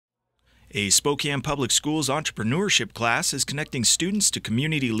A Spokane Public Schools entrepreneurship class is connecting students to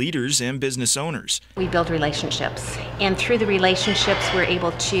community leaders and business owners. We build relationships, and through the relationships we're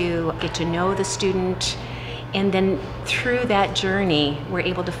able to get to know the student, and then through that journey we're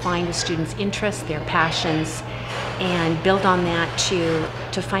able to find the students' interests, their passions, and build on that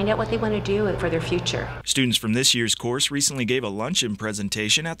to find out what they want to do for their future. Students from this year's course recently gave a luncheon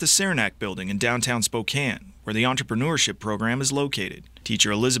presentation at the Saranac Building in downtown Spokane, where the Entrepreneurship program is located.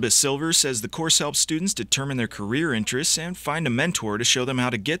 Teacher Elizabeth Silver says the course helps students determine their career interests and find a mentor to show them how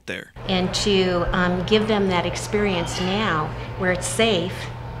to get there. And to give them that experience now where it's safe,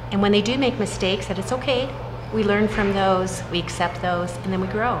 and when they do make mistakes, that it's okay. We learn from those, we accept those, and then we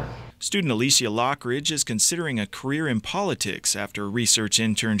grow. Student Alicia Lockridge is considering a career in politics after a research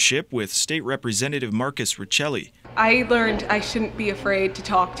internship with State Representative Marcus Riccelli. I learned I shouldn't be afraid to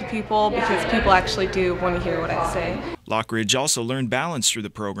talk to people because people actually do want to hear what I say. Lockridge also learned balance through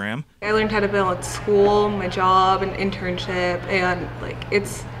the program. I learned how to balance school, my job, and internship, and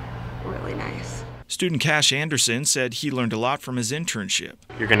it's really nice. Student Cash Anderson said he learned a lot from his internship.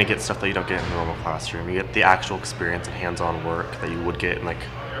 You're going to get stuff that you don't get in the normal classroom. You get the actual experience and hands-on work that you would get in a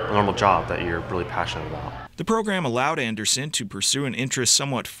normal job that you're really passionate about. The program allowed Anderson to pursue an interest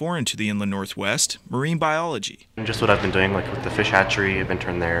somewhat foreign to the Inland Northwest, marine biology. And just what I've been doing, with the fish hatchery, I've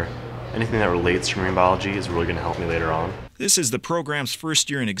interned there. Anything that relates to marine biology is really going to help me later on. This is the program's first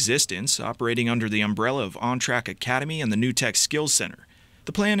year in existence, operating under the umbrella of On Track Academy and the New Tech Skills Center.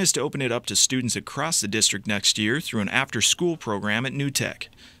 The plan is to open it up to students across the district next year through an after-school program at New Tech.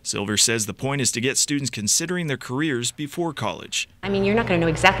 Silver says the point is to get students considering their careers before college. You're not going to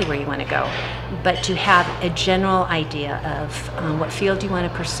know exactly where you want to go, but to have a general idea of what field you want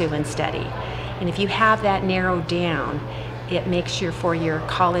to pursue and study. And if you have that narrowed down, it makes your four-year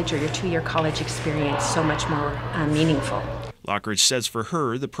college or your two-year college experience so much more meaningful. Lockridge says for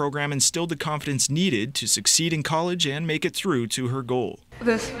her, the program instilled the confidence needed to succeed in college and make it through to her goal.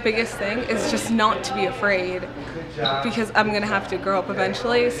 The biggest thing is just not to be afraid, because I'm going to have to grow up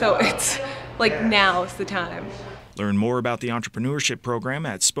eventually, so it's now's the time. Learn more about the entrepreneurship program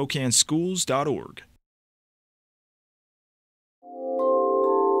at SpokaneSchools.org.